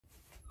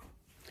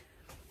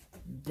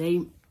Day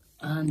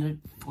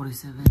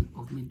 147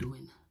 of me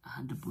doing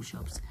 100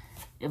 push-ups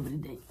every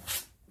day.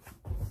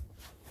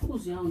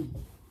 Who's yawning?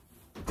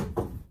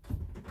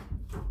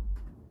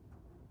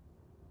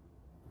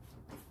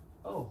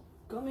 Oh,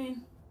 come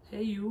in.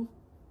 Hey, you.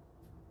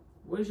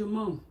 Where's your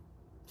mom?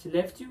 She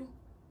left you?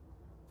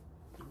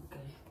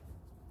 Okay.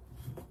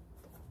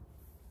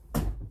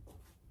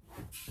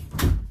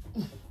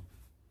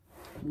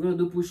 I'm gonna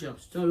do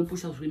push-ups. Do you wanna do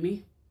push-ups with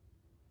me?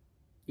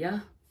 Yeah?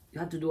 You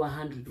have to do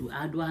 100.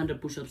 I do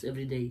 100 push-ups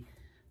every day.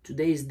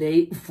 Today is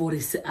day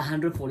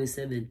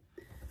 147.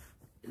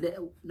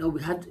 No,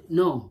 we had to,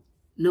 no,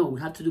 we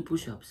have to do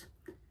push-ups.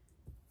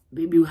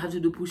 Baby, we have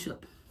to do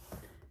push-up.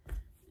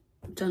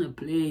 I'm trying to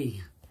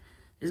play.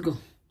 Let's go.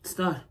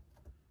 Start.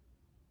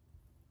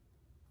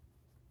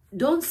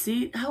 Don't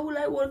sit. How will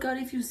I work out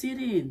if you sit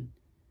in?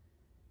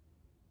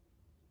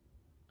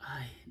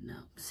 No,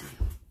 see.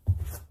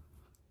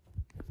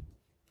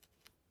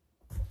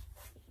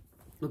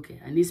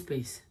 Okay, I need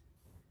space.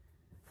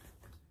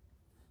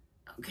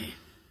 Okay.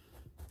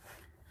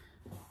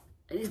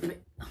 I need space.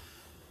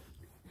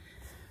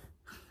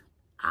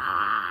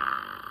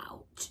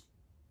 Ouch.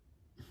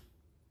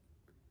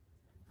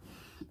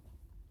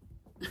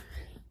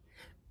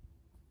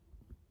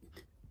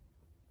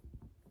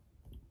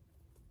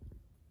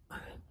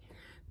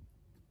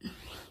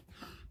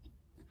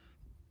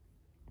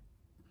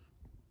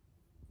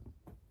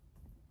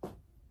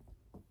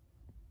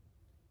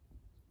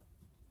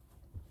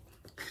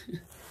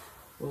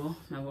 Well,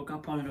 my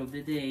workout partner of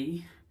the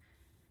day,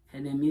 her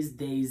name is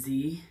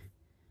Daisy.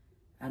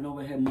 I know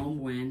where her mom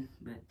went,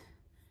 but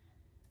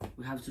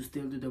we have to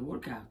still do the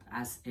workout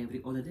as every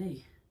other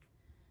day.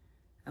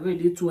 I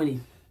already did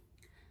 20.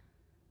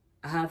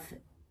 I have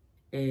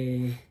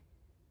 80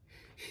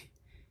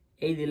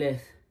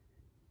 left.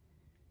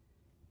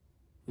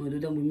 You wanna do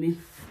them with me?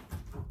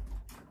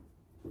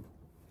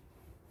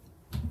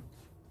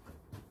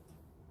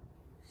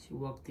 She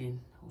walked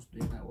in. I was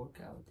doing my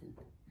workout. And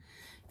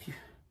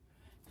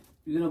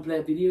you're gonna play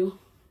a video?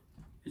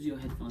 Use your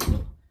headphones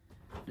so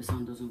the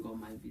sound doesn't go on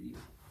my video.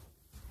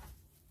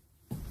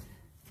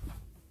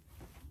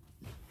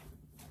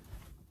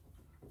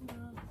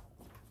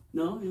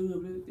 No, you're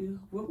gonna play a video?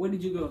 Where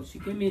did you go? She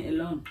came in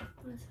alone.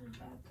 Where's the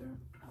bathroom?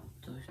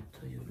 I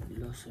thought you already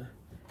lost her.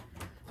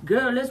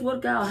 Girl, let's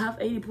work out. I have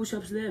 80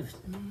 push-ups left.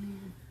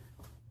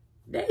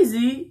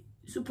 Daisy,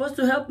 you're supposed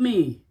to help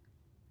me.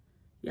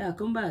 Yeah,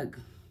 come back.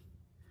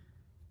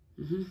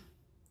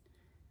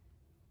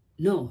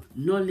 No,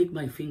 not lick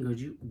my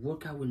fingers. You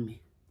work out with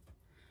me.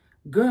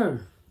 Girl.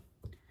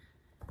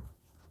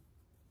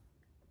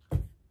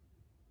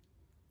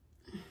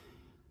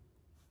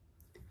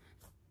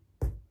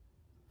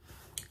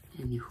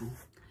 Anywho,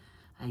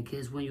 I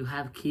guess when you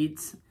have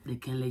kids, they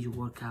can't let you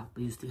work out,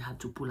 but you still have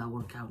to pull a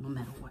workout no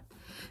matter what.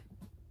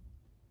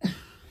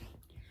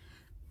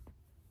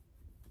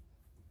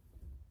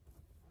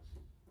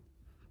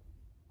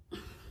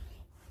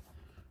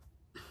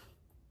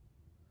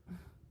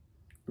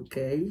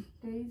 Okay.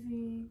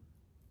 Daisy.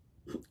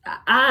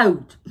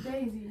 Out.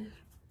 Daisy.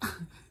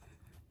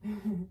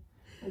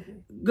 Okay.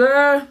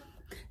 Girl.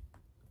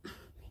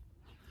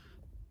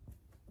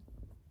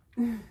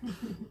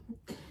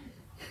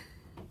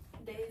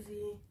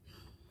 Daisy.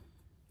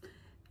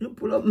 You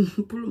pull up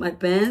my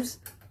pants.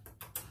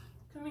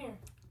 Come here.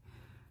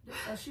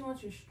 She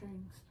wants your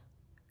strings.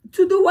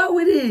 To do what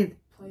with it?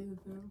 Play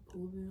with them,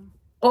 pull them.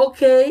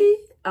 Okay,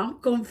 I'm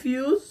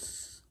confused.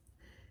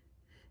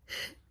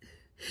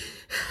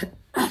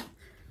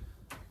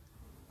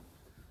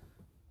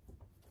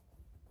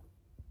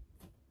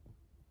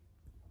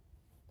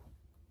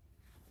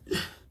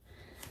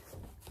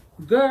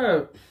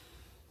 Girl.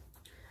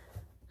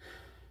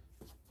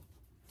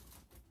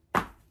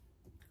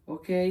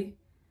 Okay,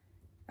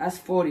 that's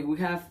 40. We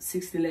have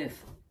 60 left.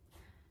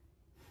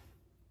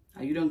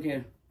 You don't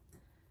care.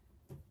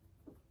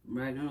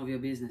 Right, none of your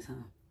business,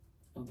 huh?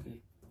 Okay.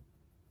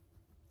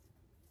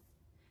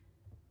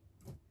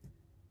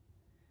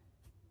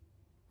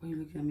 Why are you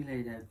looking at me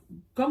like that?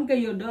 Come get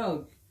your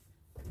dog.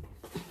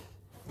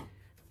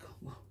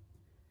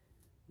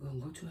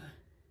 Go to her.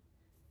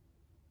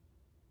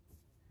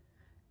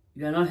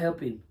 You are not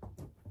helping.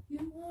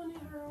 You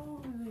wanted her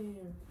over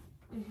there.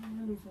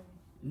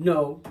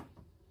 No.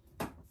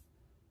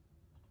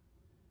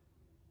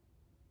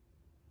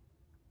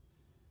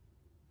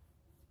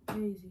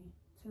 Daisy,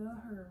 tell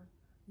her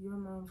your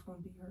mom's gonna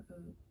beat her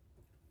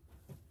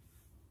up.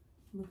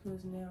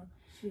 Because now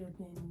she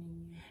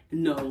abandoning you.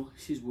 No,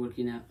 she's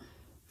working out.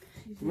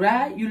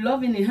 Right? You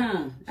loving it,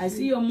 huh? I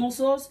see your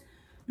muscles.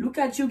 Look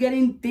at you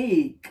getting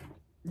thick.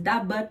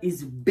 That butt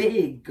is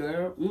big,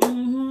 girl.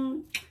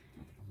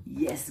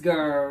 Yes,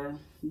 girl.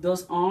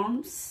 Those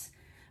arms,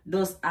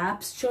 those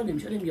abs. Show them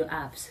your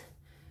abs.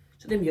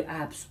 Show them your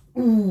abs.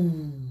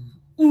 Ooh.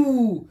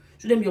 Ooh.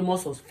 Show them your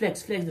muscles.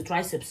 Flex the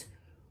triceps.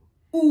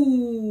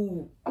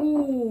 Ooh.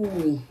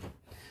 Ooh.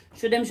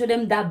 Show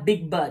them that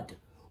big butt.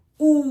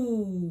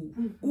 Ooh.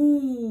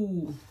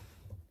 Ooh.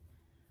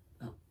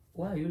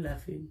 Why are you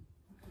laughing?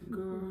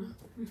 Girl.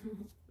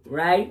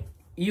 Right?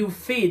 You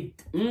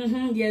fit.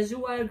 Yes,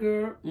 you are,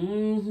 girl.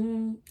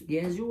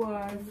 Yes, you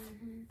are.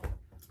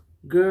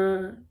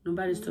 Girl,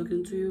 nobody's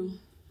talking to you.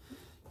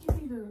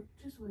 Give me the.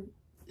 Just wait.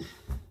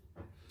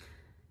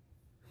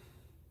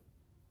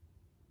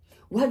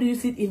 Why do you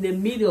sit in the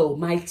middle?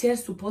 My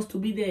chair's supposed to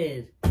be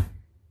there.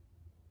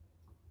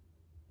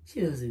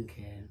 She doesn't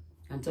care.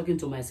 I'm talking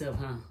to myself,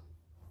 huh?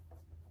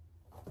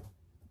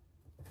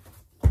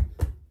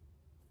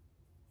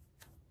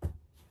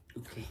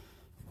 Okay.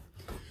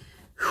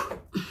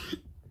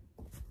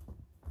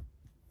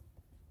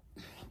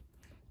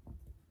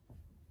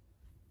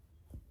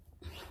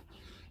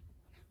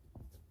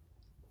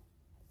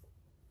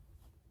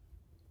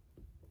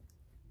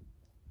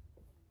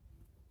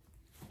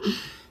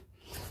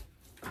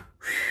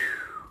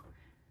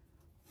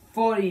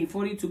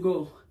 Forty to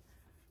go.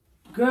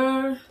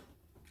 Girl,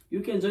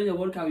 you can join the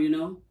workout, you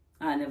know?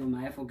 Ah, never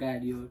mind. I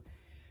forgot. Your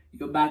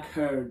back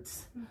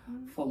hurts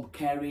from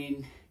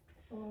carrying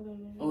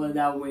all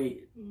that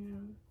weight.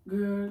 Yeah.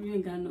 Girl, you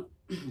ain't got no...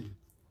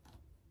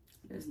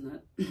 That's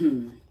not...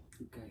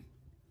 Okay.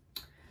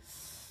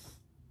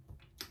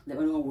 The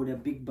only one with a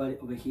big body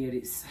over here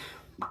is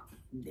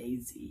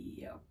Daisy.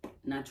 Yep.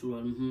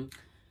 Natural.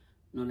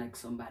 Not like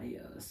somebody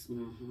else.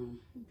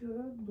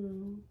 Good,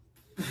 boo.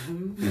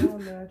 All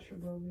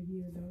natural over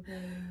here, though.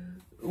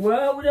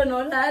 Well, we don't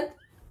know that.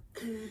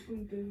 Yes, we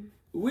do.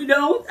 We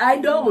don't. I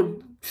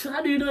don't.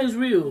 How do you know it's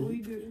real?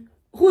 We do.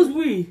 Who's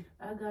we?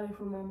 I got it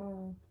from my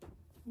mom.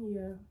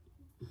 Yeah.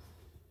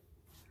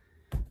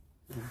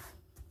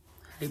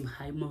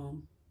 Hi,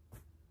 Mom.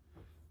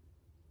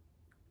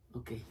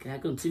 Okay, can I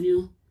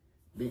continue?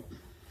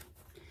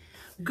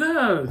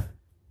 Girl,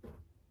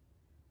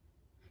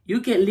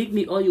 you can lick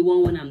me all you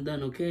want when I'm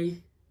done,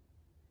 okay?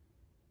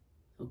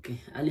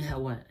 Okay, I only have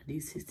what?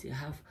 This 60. I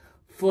have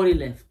 40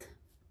 left.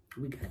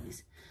 We got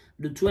this.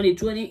 Do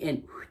 20,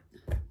 and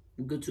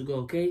we're good to go,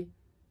 okay?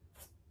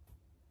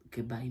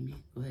 Okay, bye me.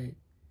 Go ahead.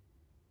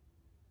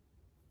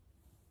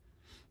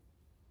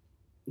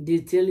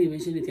 Did Tilly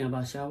mention anything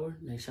about shower?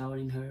 Like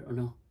showering her or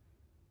no?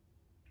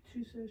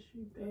 She said she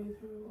bathed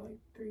her like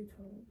 3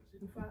 times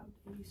in 5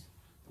 days.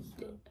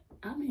 So.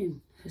 I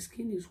mean, her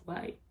skin is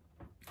white.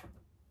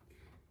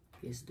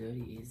 Gets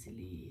dirty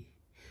easily.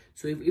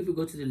 So if we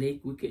go to the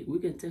lake, we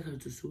can take her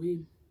to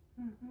swim.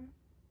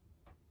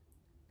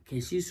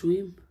 Can she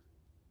swim?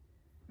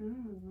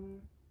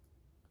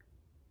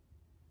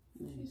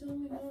 She's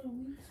only gone a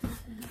week, so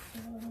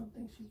I don't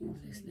think she can.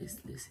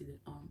 Let's see the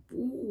arm.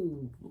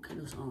 Ooh, look at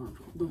those arms.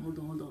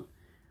 Hold on.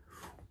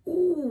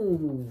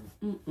 Ooh.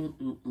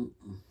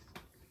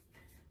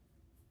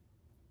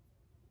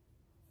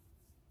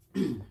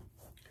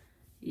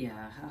 Yeah,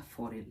 I have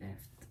 40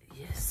 left.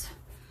 Yes.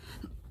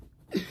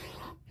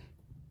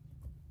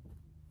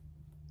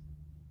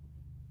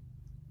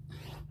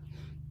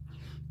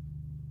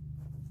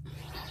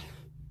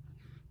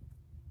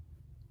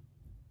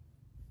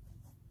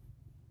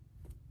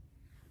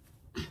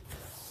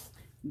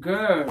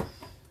 Girl,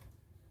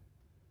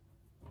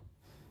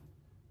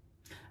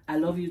 I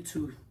love you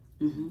too.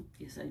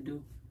 Yes, I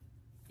do.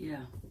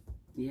 Yeah.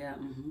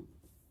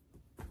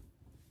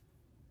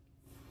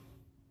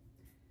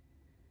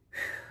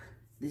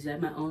 These are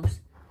my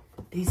arms.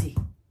 Daisy.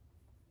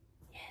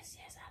 Yes,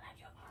 I like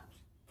your arms.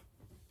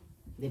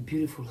 They're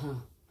beautiful, huh?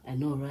 I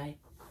know, right?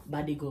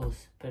 Body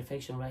goals.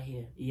 Perfection right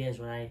here. Yes,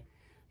 right?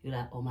 You're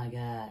like, oh my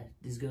God,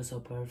 this girl's so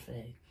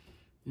perfect.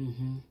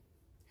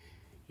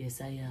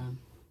 Yes, I am.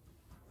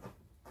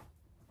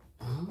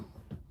 Huh?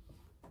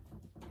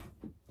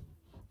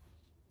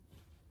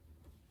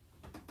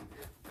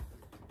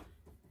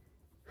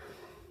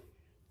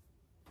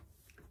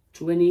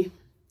 Then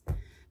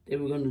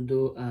we're gonna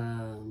do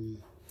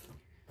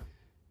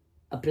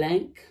a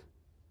plank.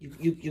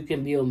 You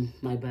can be on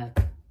my back.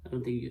 I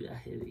don't think you're that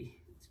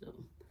heavy, so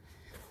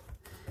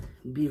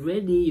be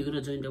ready. You're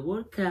gonna join the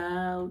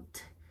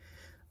workout.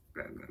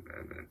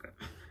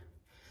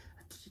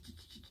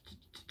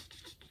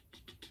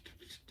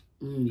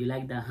 You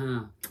like that,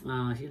 huh?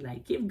 Oh, she's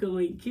like, keep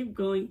going.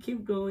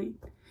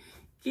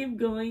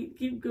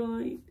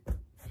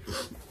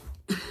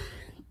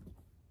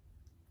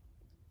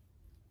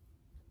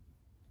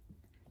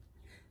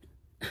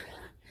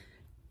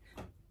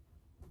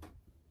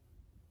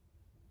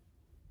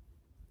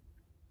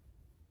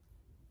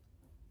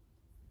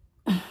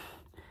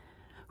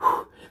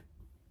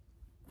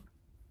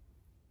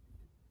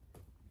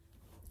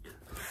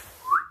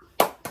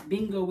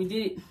 Bingo, we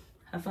did it.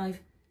 High five.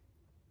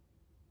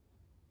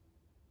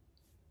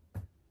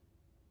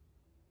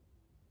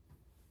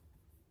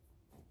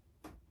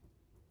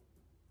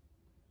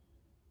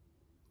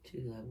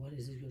 She's like, what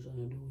is this girl trying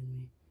to do with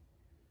me?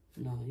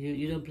 No,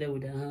 you don't play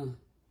with that, huh?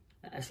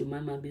 I should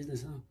mind my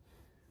business, huh?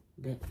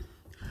 That.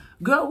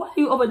 Girl, why are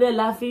you over there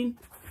laughing?